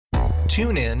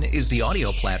TuneIn is the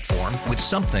audio platform with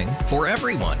something for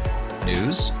everyone.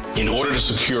 News. In order to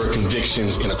secure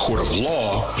convictions in a court of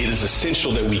law, it is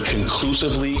essential that we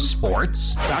conclusively.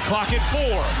 Sports. Shot clock at 4.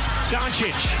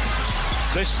 Doncic.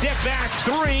 The step back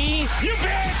 3. You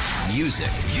bet. Music.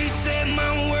 You set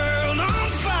my world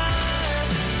on fire.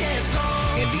 Yes,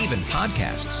 and even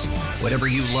podcasts. Whatever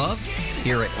you love,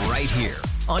 hear it right here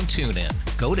on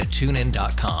TuneIn. Go to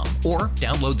TuneIn.com or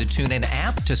download the TuneIn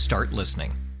app to start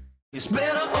listening. It's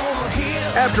better over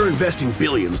here. After investing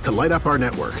billions to light up our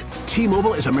network,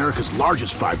 T-Mobile is America's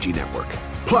largest 5G network.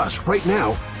 Plus, right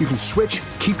now, you can switch,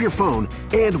 keep your phone,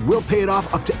 and we'll pay it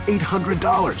off up to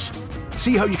 $800.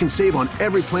 See how you can save on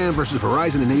every plan versus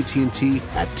Verizon and AT&T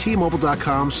at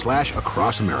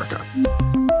T-Mobile.com/across America.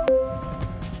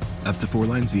 Up to 4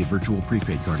 lines via virtual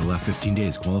prepaid card. Allow 15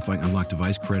 days. Qualifying unlocked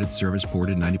device credit service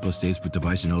ported 90+ states with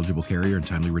device and eligible carrier and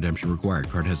timely redemption required.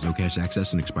 Card has no cash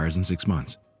access and expires in 6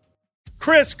 months.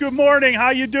 Chris, good morning.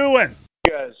 How you doing?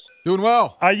 Guys. Doing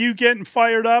well. Are you getting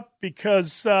fired up?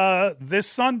 Because this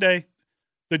Sunday,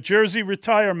 the jersey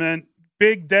retirement,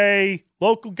 big day,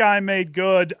 local guy made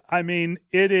good. I mean,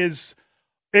 it's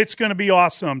going to be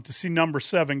awesome to see number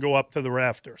 7 go up to the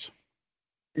rafters.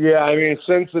 Yeah, I mean,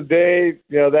 since the day,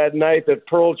 that night that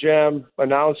Pearl Jam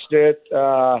announced it,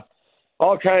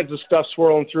 all kinds of stuff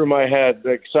swirling through my head.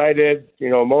 Excited,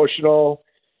 emotional,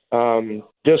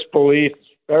 disbelief.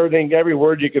 Everything, every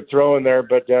word you could throw in there.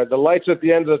 But the light's at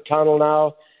the end of the tunnel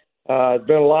now. It's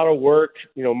been a lot of work,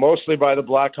 mostly by the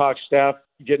Blackhawks staff,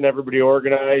 getting everybody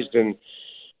organized and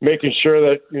making sure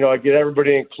that, I get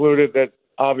everybody included that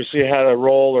obviously had a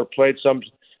role or played some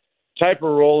type of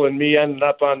role in me ending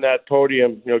up on that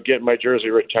podium, getting my jersey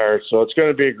retired. So it's going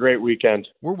to be a great weekend.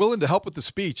 We're willing to help with the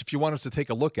speech if you want us to take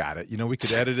a look at it. We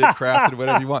could edit it, craft it,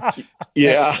 whatever you want.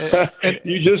 Yeah, and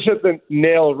you just hit the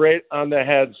nail right on the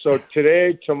head. So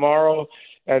today, tomorrow,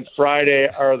 and Friday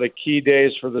are the key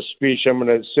days for the speech. I'm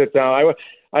going to sit down.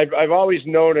 I've always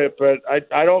known it, but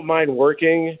I don't mind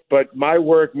working, but my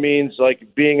work means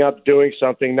like being up doing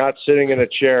something, not sitting in a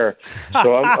chair.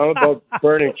 So I'm about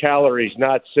burning calories,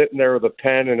 not sitting there with a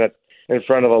pen and in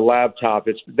front of a laptop.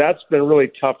 That's been really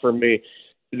tough for me.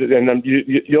 And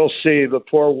you'll see the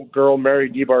poor girl, Mary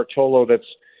DiBartolo, that's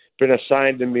been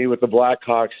assigned to me with the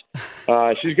Blackhawks.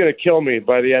 She's going to kill me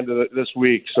by the end of this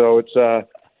week. So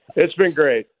it's been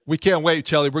great. We can't wait,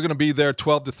 Chelly. We're going to be there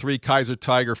 12-3, Kaiser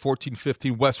Tiger,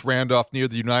 14-15, West Randolph near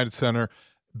the United Center.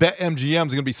 BetMGM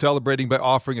is going to be celebrating by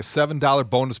offering a $7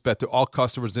 bonus bet to all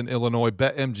customers in Illinois.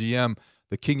 BetMGM,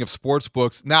 the king of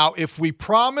sportsbooks. Now, if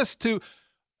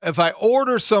I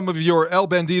order some of your El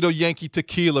Bandito Yankee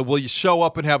tequila, will you show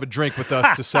up and have a drink with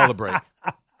us to celebrate?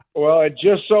 Well, it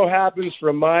just so happens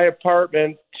from my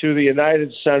apartment to the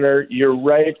United Center, you're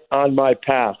right on my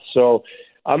path. So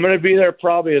I'm going to be there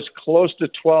probably as close to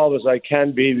 12 as I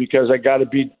can be because I got to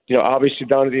be, obviously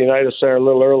down at the United Center a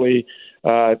little early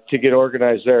to get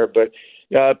organized there. But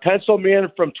pencil me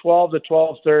in from 12 to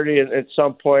 12:30 at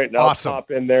some point, and I'll pop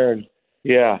in there. And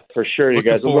yeah, for sure, you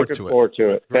guys. I'm looking forward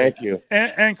to it. Thank you.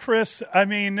 And Chris, I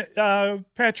mean,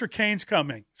 Patrick Kane's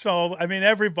coming, so I mean,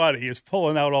 everybody is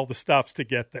pulling out all the stops to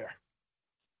get there.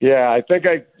 Yeah, I think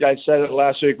I said it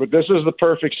last week, but this is the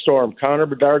perfect storm. Connor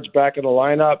Bedard's back in the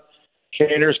lineup.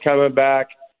 Kaner's coming back,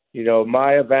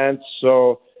 my events.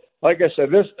 So, like I said,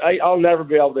 I'll never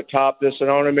be able to top this, and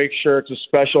I want to make sure it's a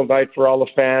special night for all the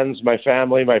fans, my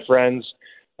family, my friends.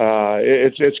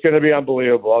 It's going to be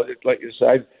unbelievable. Like you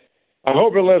said, I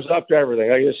hope it lives up to everything.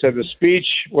 Like I said, the speech,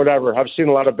 whatever. I've seen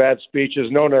a lot of bad speeches.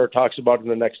 No one ever talks about it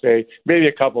the next day, maybe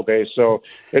a couple days. So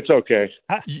it's okay.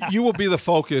 You will be the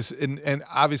focus, and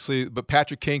obviously, but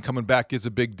Patrick Kane coming back is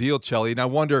a big deal, Chelly. And I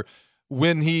wonder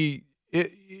when he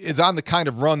is on the kind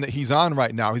of run that he's on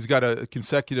right now. He's got a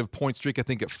consecutive point streak, I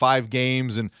think, at 5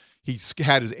 games, and he's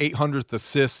had his 800th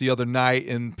assist the other night.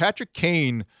 And Patrick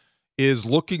Kane is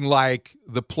looking like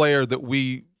the player that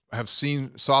we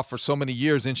saw for so many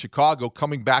years in Chicago,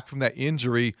 coming back from that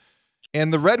injury.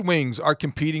 And the Red Wings are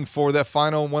competing for one of the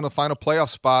final playoff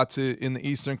spots in the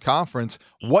Eastern Conference.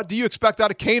 What do you expect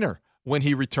out of Kaner when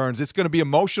he returns? It's going to be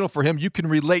emotional for him. You can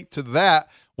relate to that.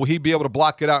 Will he be able to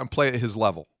block it out and play at his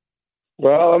level?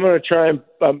 Well, I'm going to try and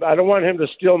I don't want him to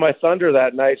steal my thunder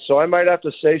that night, so I might have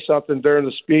to say something during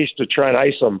the speech to try and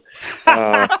ice him.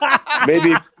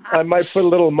 Maybe I might put a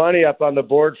little money up on the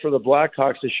board for the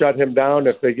Blackhawks to shut him down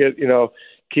if they get,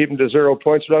 keep him to 0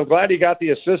 points. But I'm glad he got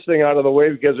the assist thing out of the way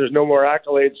because there's no more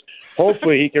accolades.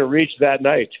 Hopefully he can reach that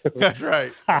night. That's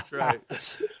right. That's right.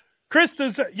 Chris,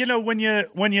 when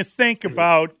you think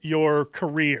about your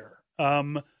career,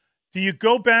 do you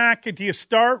go back and do you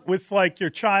start with like your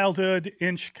childhood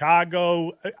in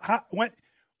Chicago?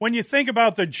 when you think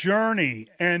about the journey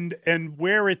and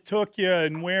where it took you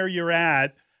and where you're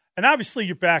at, and obviously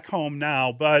you're back home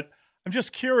now, but I'm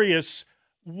just curious,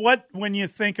 when you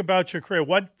think about your career,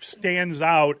 what stands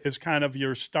out as kind of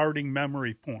your starting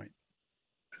memory point?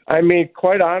 I mean,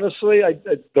 quite honestly,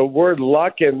 the word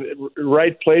luck and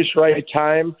right place, right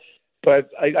time.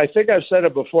 But I think I've said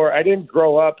it before. I didn't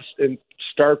grow up and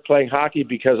start playing hockey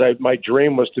because my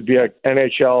dream was to be an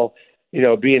NHL,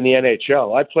 be in the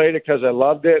NHL. I played it because I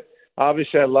loved it.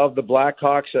 Obviously, I loved the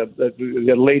Blackhawks,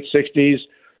 the late 60s,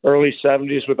 early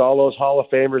 70s with all those Hall of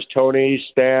Famers, Tony,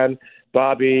 Stan,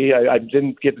 Bobby. I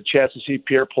didn't get the chance to see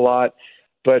Pierre Pilote.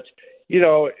 But,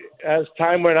 as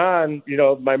time went on,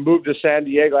 my move to San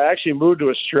Diego, I actually moved to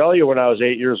Australia when I was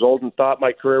 8 years old and thought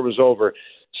my career was over.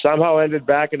 Somehow ended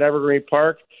back in Evergreen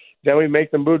Park. Then we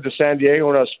make the move to San Diego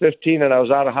when I was 15 and I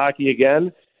was out of hockey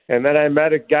again. And then I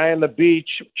met a guy on the beach,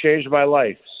 changed my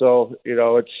life. So,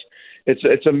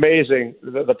 it's amazing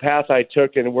the path I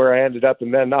took and where I ended up.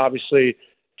 And then obviously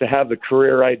to have the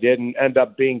career I did and end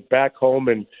up being back home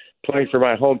and playing for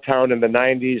my hometown in the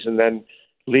 90s and then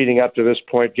leading up to this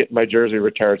point, getting my jersey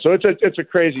retired. So it's a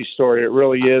crazy story. It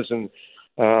really is. And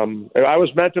I was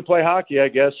meant to play hockey, I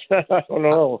guess. I don't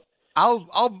know.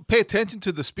 I'll pay attention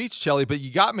to the speech, Chelly, but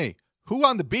you got me. Who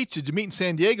on the beach did you meet in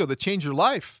San Diego that changed your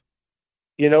life?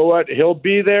 You know what? He'll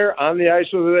be there on the ice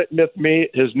with me.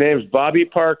 His name's Bobby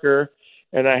Parker,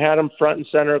 and I had him front and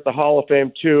center at the Hall of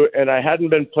Fame, too. And I hadn't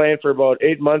been playing for about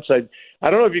 8 months. I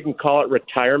don't know if you can call it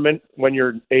retirement when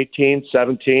you're 18,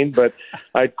 17, but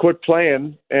I quit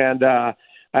playing, and I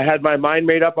had my mind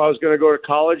made up. I was going to go to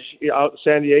college out in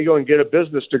San Diego and get a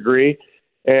business degree.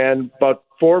 And about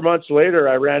 4 months later,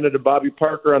 I ran into Bobby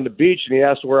Parker on the beach, and he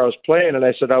asked where I was playing, and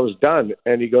I said I was done.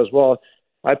 And he goes, well,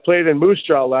 I played in Moose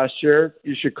Jaw last year.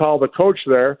 You should call the coach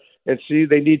there and see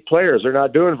they need players. They're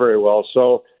not doing very well.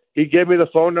 So he gave me the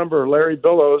phone number of Larry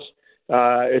Billows.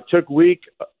 It took a week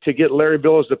to get Larry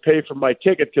Billows to pay for my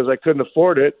ticket because I couldn't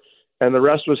afford it, and the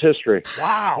rest was history.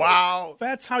 Wow.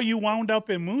 That's how you wound up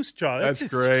in Moose Jaw. That's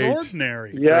great.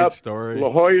 Extraordinary. Yep. Great story.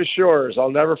 La Jolla Shores. I'll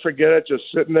never forget it. Just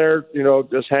sitting there,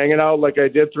 just hanging out like I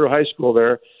did through high school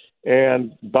there.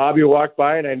 And Bobby walked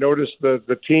by, and I noticed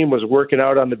the team was working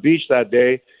out on the beach that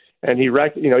day. And he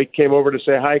came over to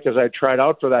say hi because I tried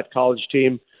out for that college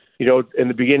team, in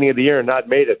the beginning of the year and not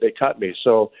made it. They cut me.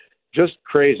 So just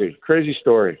crazy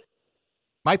story.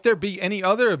 Might there be any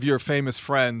other of your famous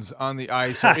friends on the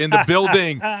ice or in the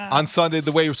building on Sunday,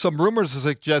 the way some rumors are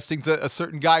suggesting that a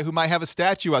certain guy who might have a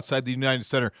statue outside the United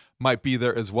Center might be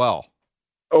there as well?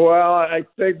 Well, I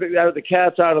think that the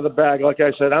cat's out of the bag. Like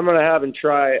I said, I'm going to have him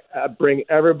bring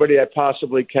everybody I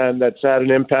possibly can that's had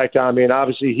an impact on me. And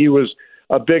obviously he was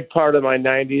a big part of my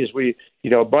 90s.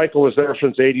 Michael was there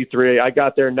since 83. I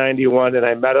got there in 91, and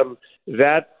I met him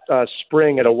that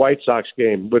spring at a White Sox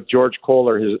game with George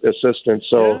Kohler, his assistant.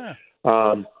 So,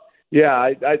 I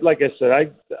like I said,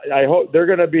 I hope they're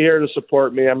going to be here to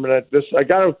support me. I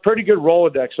got a pretty good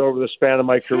Rolodex over the span of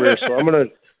my career, so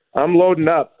I'm loading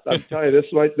up. I'm telling you,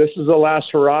 this is the last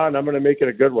hurrah, and I'm going to make it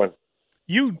a good one.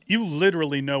 You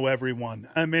literally know everyone.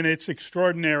 I mean, it's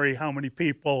extraordinary how many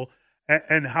people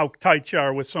and how tight you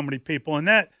are with so many people, and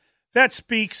that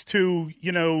speaks to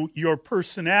your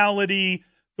personality,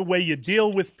 the way you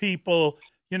deal with people.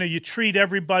 You treat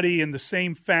everybody in the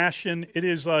same fashion. It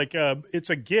is like it's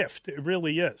a gift. It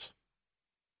really is.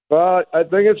 Well, I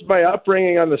think it's my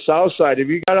upbringing on the South Side. If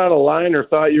you got out of line or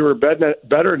thought you were better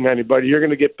than anybody, you're going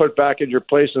to get put back in your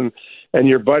place and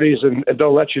your buddies, and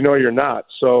they'll let you know you're not.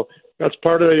 So that's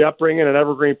part of the upbringing in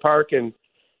Evergreen Park and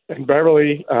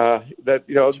Beverly. Sure.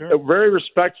 Very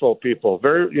respectful people,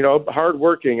 very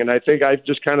hardworking, and I think I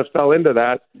just kind of fell into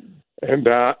that. And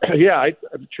I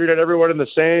treated everyone in the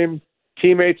same,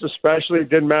 teammates especially. It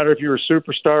didn't matter if you were a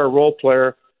superstar or role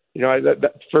player.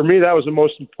 For me, that was the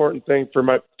most important thing, for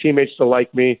my teammates to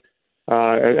like me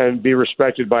and be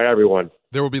respected by everyone.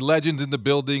 There will be legends in the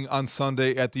building on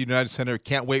Sunday at the United Center.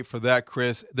 Can't wait for that,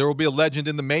 Chris. There will be a legend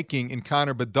in the making in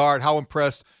Connor Bedard. How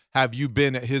impressed have you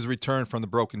been at his return from the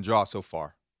broken jaw so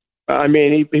far? I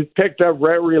mean, he picked up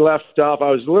right where he left off.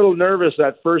 I was a little nervous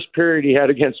that first period he had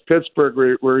against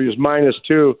Pittsburgh where he was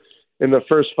 -2 in the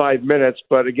first 5 minutes.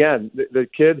 But again, the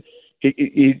kid,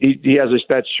 he has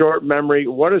that short memory.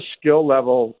 What a skill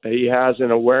level he has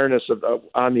and awareness of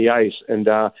on the ice. And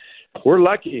we're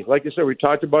lucky. Like I said, we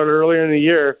talked about it earlier in the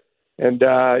year. And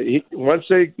once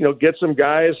they get some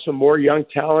guys, some more young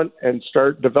talent, and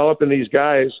start developing these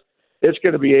guys, it's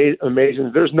going to be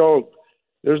amazing. There's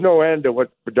no end to what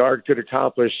Bedard could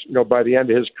accomplish, by the end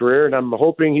of his career. And I'm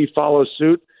hoping he follows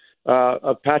suit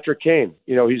of Patrick Kane.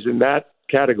 He's in that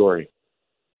category.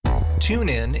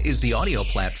 TuneIn is the audio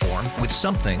platform with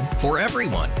something for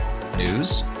everyone.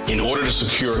 News. In order to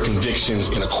secure convictions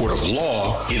in a court of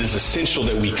law, it is essential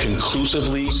that we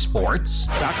conclusively. Sports.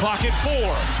 Shot clock at 4.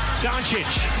 Doncic.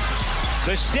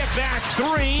 The step back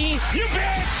 3. You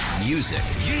bet. Music.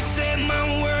 You set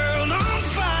my world on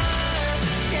fire.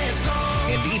 Yes,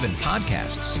 and even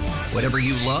podcasts. Whatever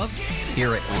you love,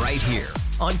 hear it right here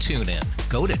on TuneIn.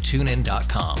 Go to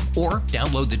TuneIn.com or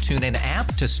download the TuneIn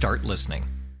app to start listening.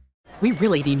 We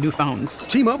really need new phones.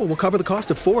 T-Mobile will cover the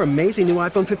cost of 4 amazing new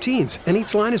iPhone 15s, and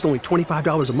each line is only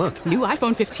 $25 a month. New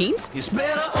iPhone 15s? it's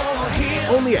better over here.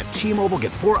 Only at T-Mobile,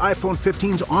 get 4 iPhone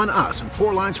 15s on us and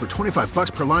 4 lines for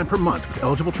 $25 per line per month with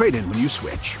eligible trade-in when you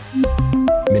switch.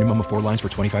 Minimum of 4 lines for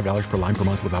 $25 per line per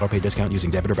month with autopay discount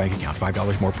using debit or bank account.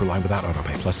 $5 more per line without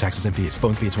autopay, plus taxes and fees.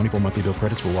 Phone fee at 24 monthly bill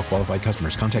credits for well-qualified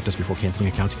customers. Contact us before canceling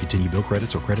account to continue bill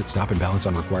credits or credit stop and balance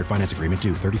on required finance agreement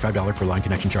due. $35 per line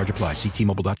connection charge applies. See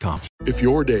T-Mobile.com. If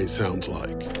your day sounds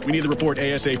like we need the report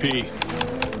ASAP,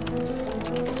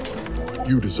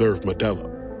 you deserve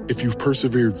Modelo. If you've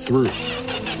persevered through,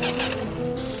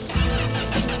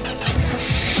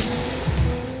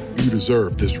 you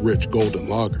deserve this rich golden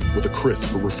lager with a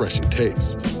crisp but refreshing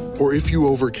taste. Or if you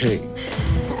overcame. 2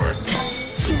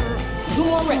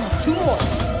 more reps, 2 more.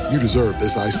 You deserve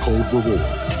this ice-cold reward.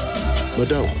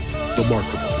 Modelo, the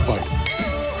Markable Fighter.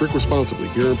 Drink responsibly.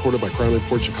 Beer imported by Crown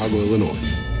Imports, Chicago, Illinois.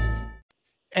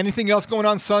 Anything else going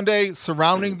on Sunday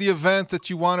surrounding the event that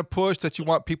you want to push, that you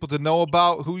want people to know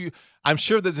about? I'm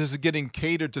sure that this is getting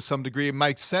catered to some degree.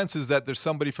 My sense is that there's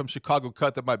somebody from Chicago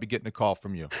Cut that might be getting a call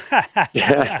from you.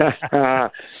 Yeah,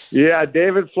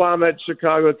 David Flom at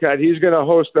Chicago Cut. He's going to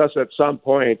host us at some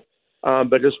point.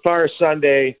 But as far as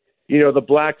Sunday, the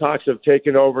Blackhawks have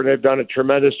taken over and they've done a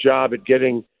tremendous job at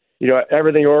getting,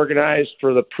 everything organized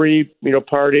for the party,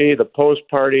 the post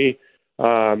party.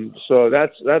 So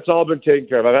that's all been taken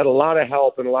care of. I've had a lot of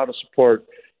help and a lot of support,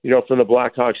 from the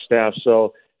Blackhawks staff.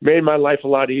 So made my life a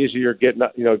lot easier getting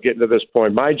to this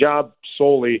point. My job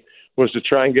solely was to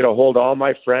try and get a hold of all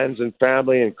my friends and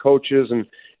family and coaches and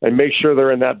make sure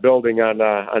they're in that building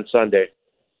on Sunday.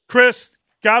 Chris,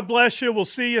 God bless you. We'll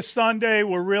see you Sunday.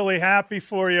 We're really happy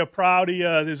for you, proud of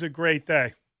you. This is a great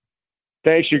day.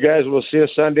 Thanks, you guys. We'll see you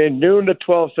Sunday, noon to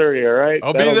 12:30, all right?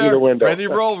 I'll be there. Ready to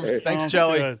roll. Thanks,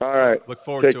 Chelly. All right. Look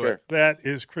forward to it. That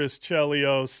is Chris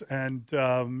Chelios. And,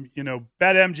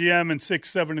 BetMGM and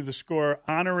 670 The Score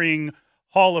honoring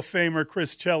Hall of Famer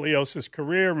Chris Chelios'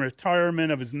 career and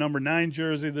retirement of his number 9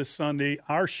 jersey this Sunday.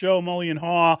 Our show, Mully and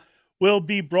Haugh, will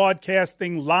be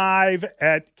broadcasting live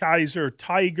at Kaiser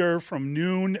Tiger from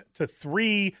noon to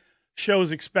 3.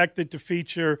 Show's expected to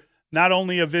feature not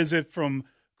only a visit from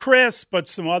Chris, but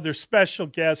some other special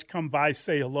guests. Come by,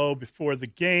 say hello before the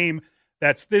game.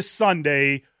 That's this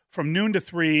Sunday from noon to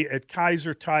 3 at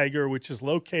Kaiser Tiger, which is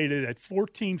located at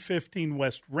 1415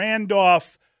 West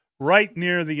Randolph, right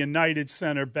near the United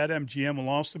Center. BetMGM will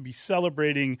also be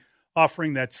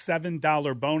offering that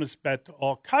 $7 bonus bet to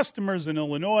all customers in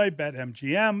Illinois.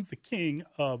 BetMGM, the king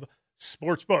of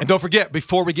sportsbooks. And don't forget,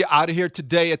 before we get out of here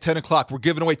today at 10 o'clock, we're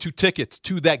giving away 2 tickets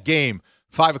to that game.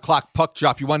 5 o'clock puck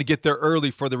drop. You want to get there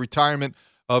early for the retirement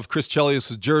of Chris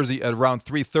Chelios' jersey at around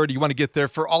 3:30. You want to get there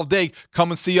for all day.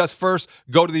 Come and see us first.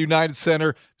 Go to the United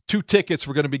Center. 2 tickets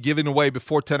we're going to be giving away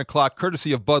before 10 o'clock,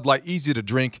 courtesy of Bud Light. Easy to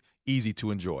drink, easy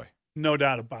to enjoy. No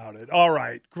doubt about it. All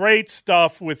right. Great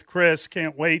stuff with Chris.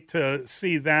 Can't wait to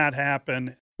see that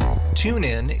happen.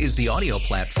 TuneIn is the audio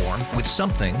platform with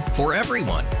something for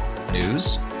everyone.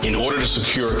 News. In order to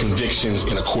secure convictions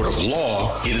in a court of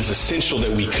law, it is essential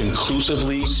that we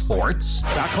conclusively. Sports.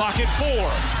 Shot clock at 4.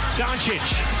 Doncic.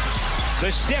 The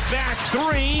step back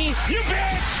 3. You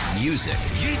bet. Music.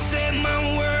 You set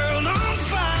my world on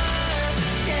fire.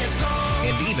 Yes,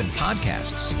 and even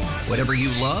podcasts. Whatever you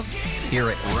love, hear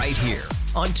it right here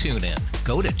on TuneIn.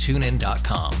 Go to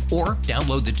TuneIn.com or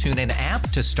download the TuneIn app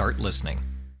to start listening.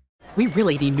 We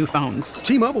really need new phones.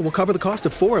 T-Mobile will cover the cost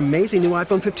of 4 amazing new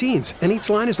iPhone 15s, and each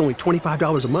line is only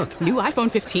 $25 a month. New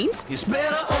iPhone 15s? it's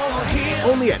better over here.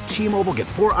 Only at T-Mobile, get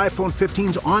 4 iPhone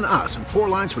 15s on us and 4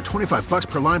 lines for $25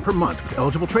 per line per month with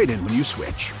eligible trade-in when you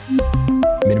switch.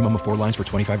 Minimum of 4 lines for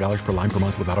 $25 per line per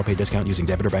month with autopay discount using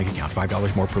debit or bank account.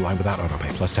 $5 more per line without autopay,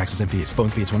 plus taxes and fees. Phone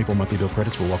fee at 24 monthly bill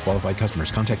credits for well-qualified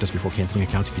customers. Contact us before canceling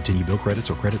account to continue bill credits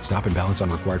or credit stop and balance on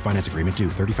required finance agreement due.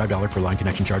 $35 per line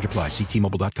connection charge applies. See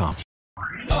T-Mobile.com.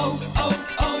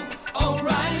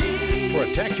 O'Reilly. For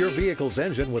a tech your vehicle's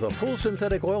engine with a full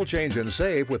synthetic oil change and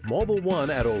save with Mobil 1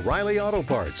 at O'Reilly Auto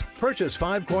Parts. Purchase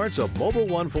 5 quarts of Mobil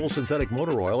 1 full synthetic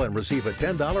motor oil and receive a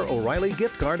 $10 O'Reilly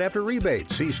gift card after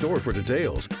rebate. See store for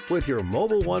details. With your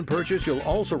Mobil 1 purchase, you'll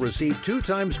also receive 2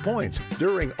 times points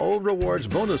during O Rewards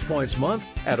Bonus Points Month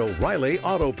at O'Reilly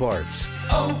Auto Parts.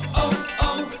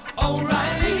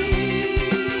 O'Reilly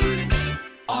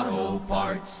Auto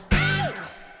Parts.